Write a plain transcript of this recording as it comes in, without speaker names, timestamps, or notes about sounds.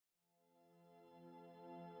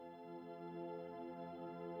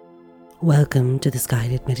Welcome to this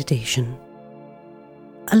guided meditation.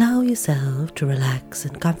 Allow yourself to relax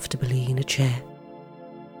and comfortably in a chair,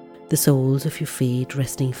 the soles of your feet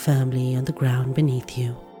resting firmly on the ground beneath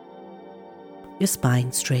you, your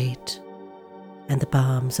spine straight, and the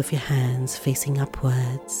palms of your hands facing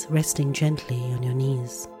upwards, resting gently on your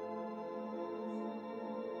knees.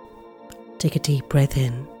 Take a deep breath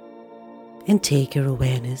in and take your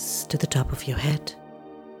awareness to the top of your head.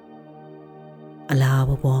 Allow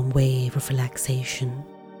a warm wave of relaxation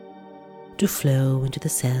to flow into the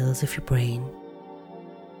cells of your brain.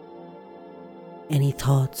 Any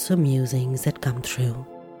thoughts or musings that come through,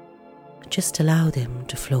 just allow them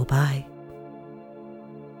to flow by.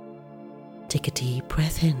 Take a deep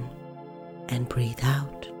breath in and breathe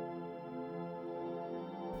out.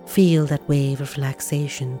 Feel that wave of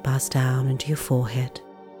relaxation pass down into your forehead.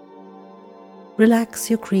 Relax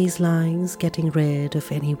your crease lines, getting rid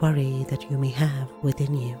of any worry that you may have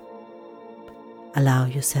within you. Allow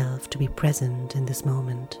yourself to be present in this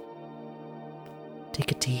moment.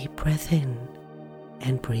 Take a deep breath in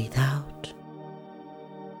and breathe out.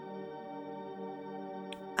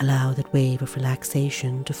 Allow that wave of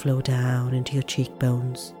relaxation to flow down into your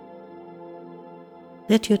cheekbones.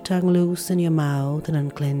 Let your tongue loosen your mouth and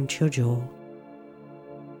unclench your jaw.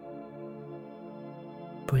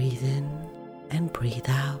 Breathe in and breathe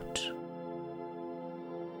out.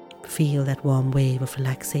 Feel that warm wave of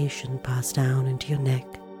relaxation pass down into your neck,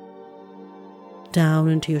 down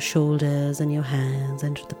into your shoulders and your hands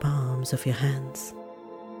and to the palms of your hands.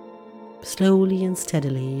 Slowly and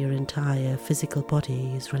steadily, your entire physical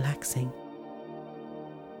body is relaxing.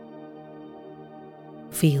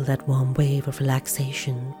 Feel that warm wave of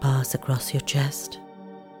relaxation pass across your chest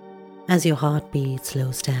as your heartbeat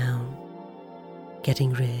slows down,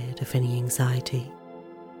 getting rid of any anxiety,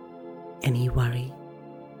 any worry,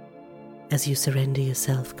 as you surrender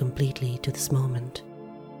yourself completely to this moment.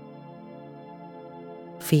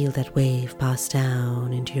 Feel that wave pass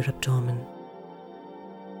down into your abdomen.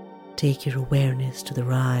 Take your awareness to the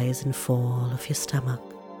rise and fall of your stomach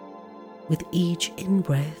with each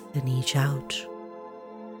in-breath and each out.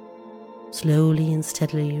 Slowly and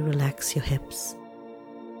steadily relax your hips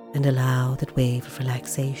and allow that wave of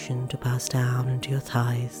relaxation to pass down into your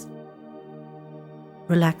thighs,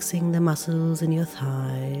 relaxing the muscles in your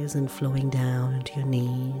thighs and flowing down into your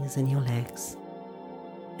knees and your legs,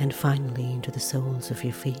 and finally into the soles of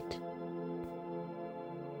your feet.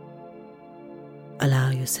 Allow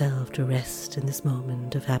yourself to rest in this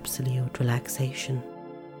moment of absolute relaxation.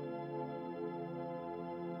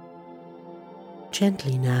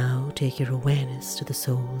 Gently now take your awareness to the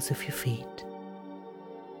soles of your feet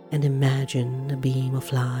and imagine a beam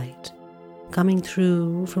of light coming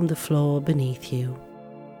through from the floor beneath you,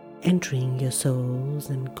 entering your soles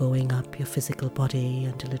and going up your physical body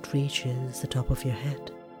until it reaches the top of your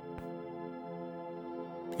head.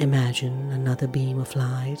 Imagine another beam of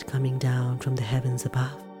light coming down from the heavens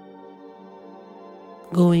above,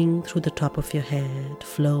 going through the top of your head,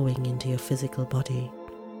 flowing into your physical body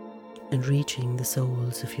and reaching the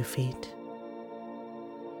soles of your feet.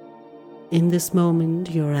 In this moment,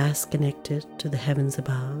 you are as connected to the heavens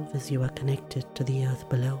above as you are connected to the earth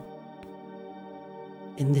below.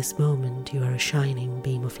 In this moment, you are a shining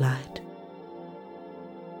beam of light.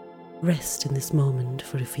 Rest in this moment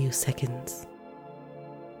for a few seconds,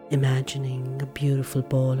 imagining a beautiful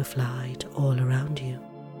ball of light all around you.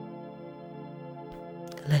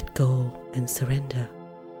 Let go and surrender.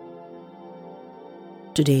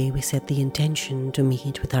 Today, we set the intention to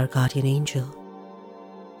meet with our guardian angel.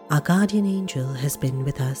 Our guardian angel has been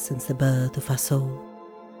with us since the birth of our soul,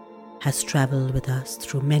 has traveled with us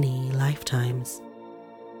through many lifetimes,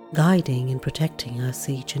 guiding and protecting us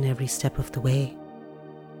each and every step of the way.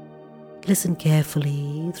 Listen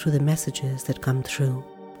carefully through the messages that come through,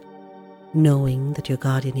 knowing that your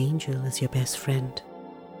guardian angel is your best friend,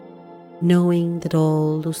 knowing that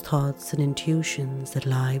all those thoughts and intuitions that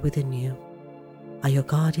lie within you are your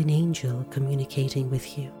guardian angel communicating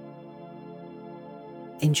with you.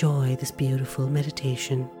 Enjoy this beautiful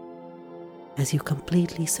meditation as you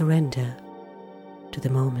completely surrender to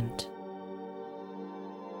the moment.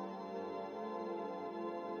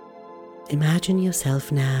 Imagine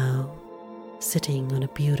yourself now sitting on a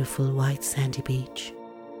beautiful white sandy beach.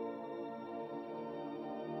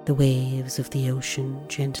 The waves of the ocean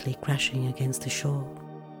gently crashing against the shore.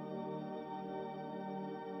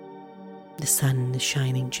 The sun is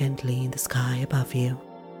shining gently in the sky above you.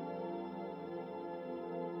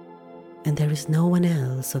 And there is no one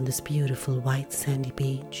else on this beautiful white sandy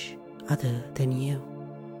beach other than you.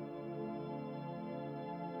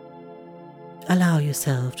 Allow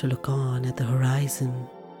yourself to look on at the horizon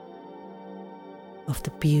of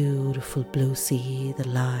the beautiful blue sea that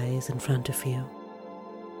lies in front of you.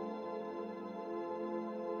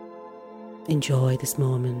 Enjoy this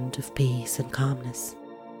moment of peace and calmness.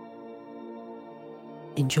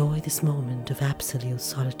 Enjoy this moment of absolute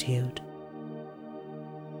solitude.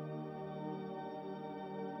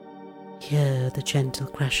 Hear the gentle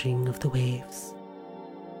crashing of the waves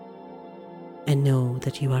and know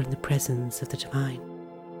that you are in the presence of the divine.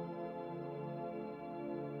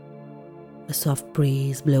 A soft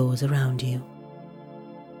breeze blows around you,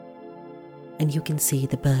 and you can see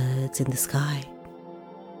the birds in the sky,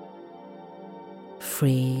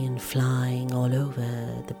 free and flying all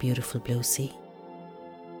over the beautiful blue sea.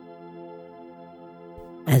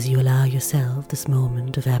 As you allow yourself this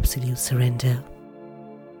moment of absolute surrender,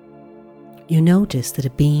 you notice that a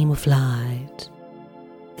beam of light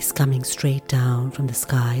is coming straight down from the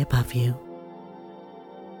sky above you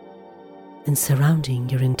and surrounding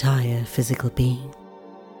your entire physical being.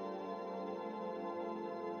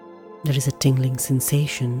 There is a tingling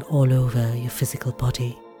sensation all over your physical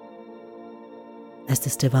body as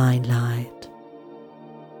this divine light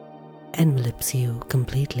envelops you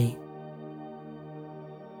completely.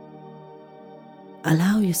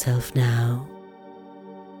 Allow yourself now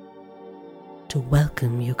to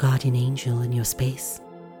welcome your guardian angel in your space.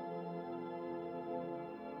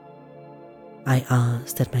 I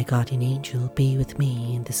ask that my guardian angel be with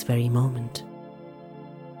me in this very moment.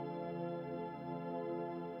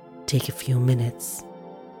 Take a few minutes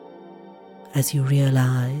as you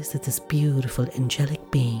realize that this beautiful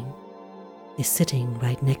angelic being is sitting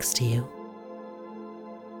right next to you.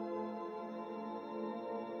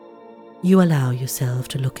 You allow yourself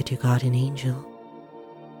to look at your guardian angel,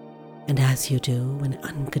 and as you do, an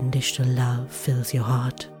unconditional love fills your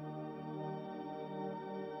heart.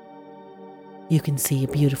 You can see a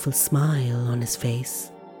beautiful smile on his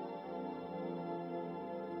face,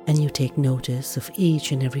 and you take notice of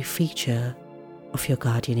each and every feature of your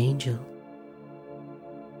guardian angel.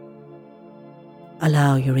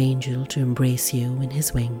 Allow your angel to embrace you in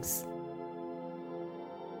his wings,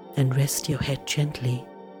 and rest your head gently,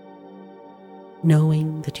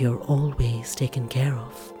 knowing that you're always taken care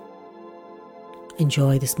of.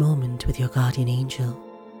 Enjoy this moment with your guardian angel,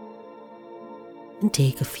 and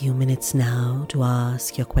take a few minutes now to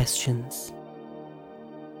ask your questions.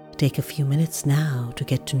 Take a few minutes now to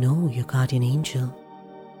get to know your guardian angel.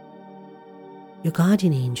 Your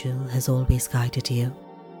guardian angel has always guided you,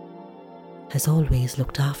 has always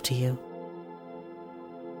looked after you.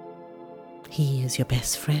 He is your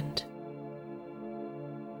best friend.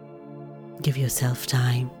 Give yourself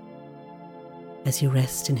time as you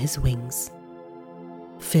rest in his wings,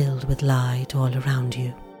 filled with light all around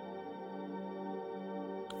you,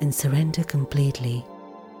 and surrender completely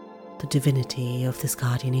the divinity of this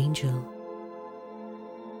guardian angel.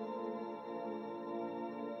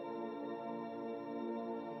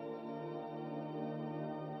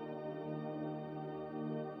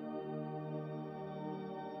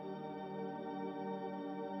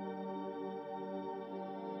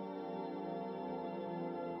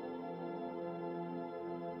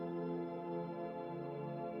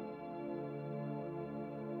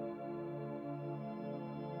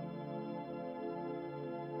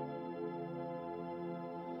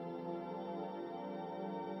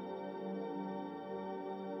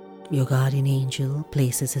 Your guardian angel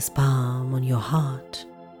places his palm on your heart,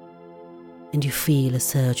 and you feel a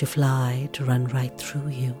surge of light run right through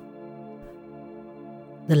you.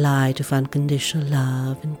 The light of unconditional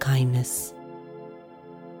love and kindness.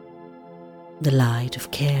 The light of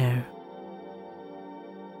care.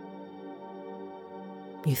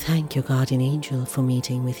 You thank your guardian angel for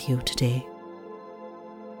meeting with you today,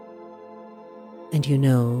 and you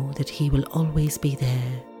know that he will always be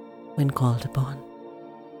there when called upon.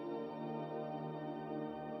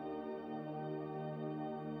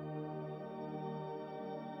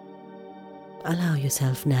 Allow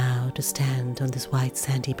yourself now to stand on this white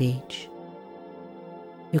sandy beach,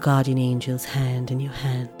 your guardian angel's hand in your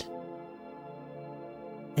hand,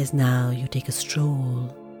 as now you take a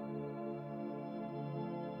stroll,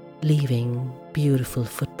 leaving beautiful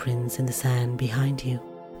footprints in the sand behind you.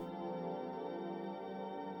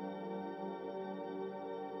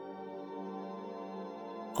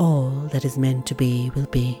 All that is meant to be will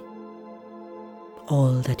be.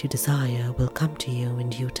 All that you desire will come to you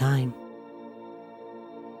in due time.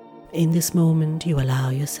 In this moment, you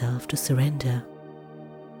allow yourself to surrender,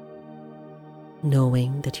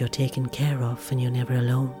 knowing that you're taken care of and you're never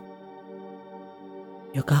alone.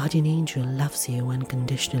 Your guardian angel loves you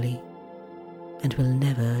unconditionally and will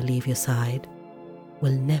never leave your side,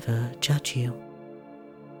 will never judge you.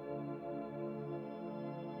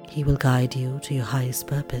 He will guide you to your highest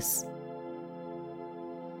purpose,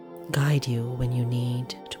 guide you when you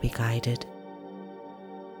need to be guided.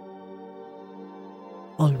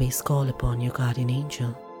 Always call upon your guardian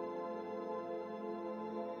angel.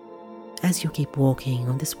 As you keep walking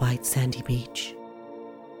on this white sandy beach,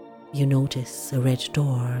 you notice a red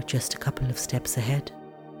door just a couple of steps ahead.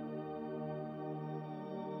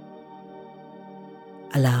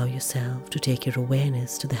 Allow yourself to take your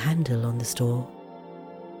awareness to the handle on this door,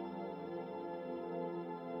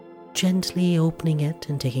 gently opening it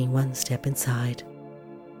and taking one step inside.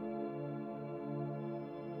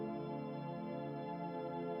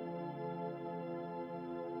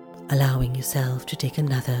 Allowing yourself to take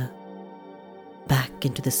another back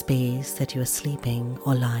into the space that you are sleeping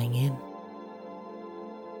or lying in.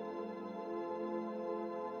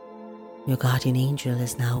 Your guardian angel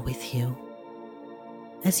is now with you,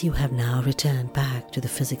 as you have now returned back to the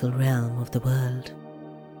physical realm of the world.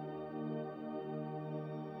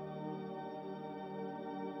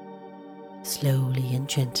 Slowly and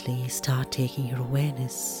gently start taking your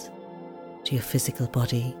awareness to your physical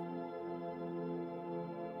body.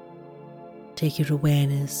 Take your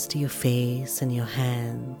awareness to your face and your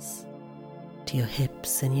hands, to your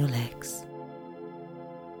hips and your legs.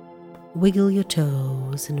 Wiggle your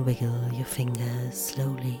toes and wiggle your fingers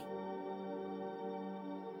slowly.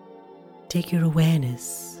 Take your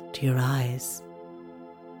awareness to your eyes,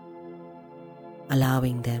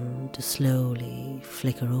 allowing them to slowly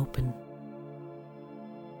flicker open.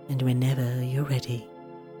 And whenever you're ready,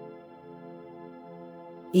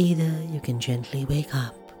 either you can gently wake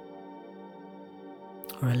up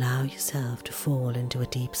or allow yourself to fall into a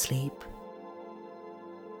deep sleep,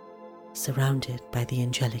 surrounded by the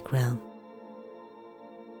angelic realm.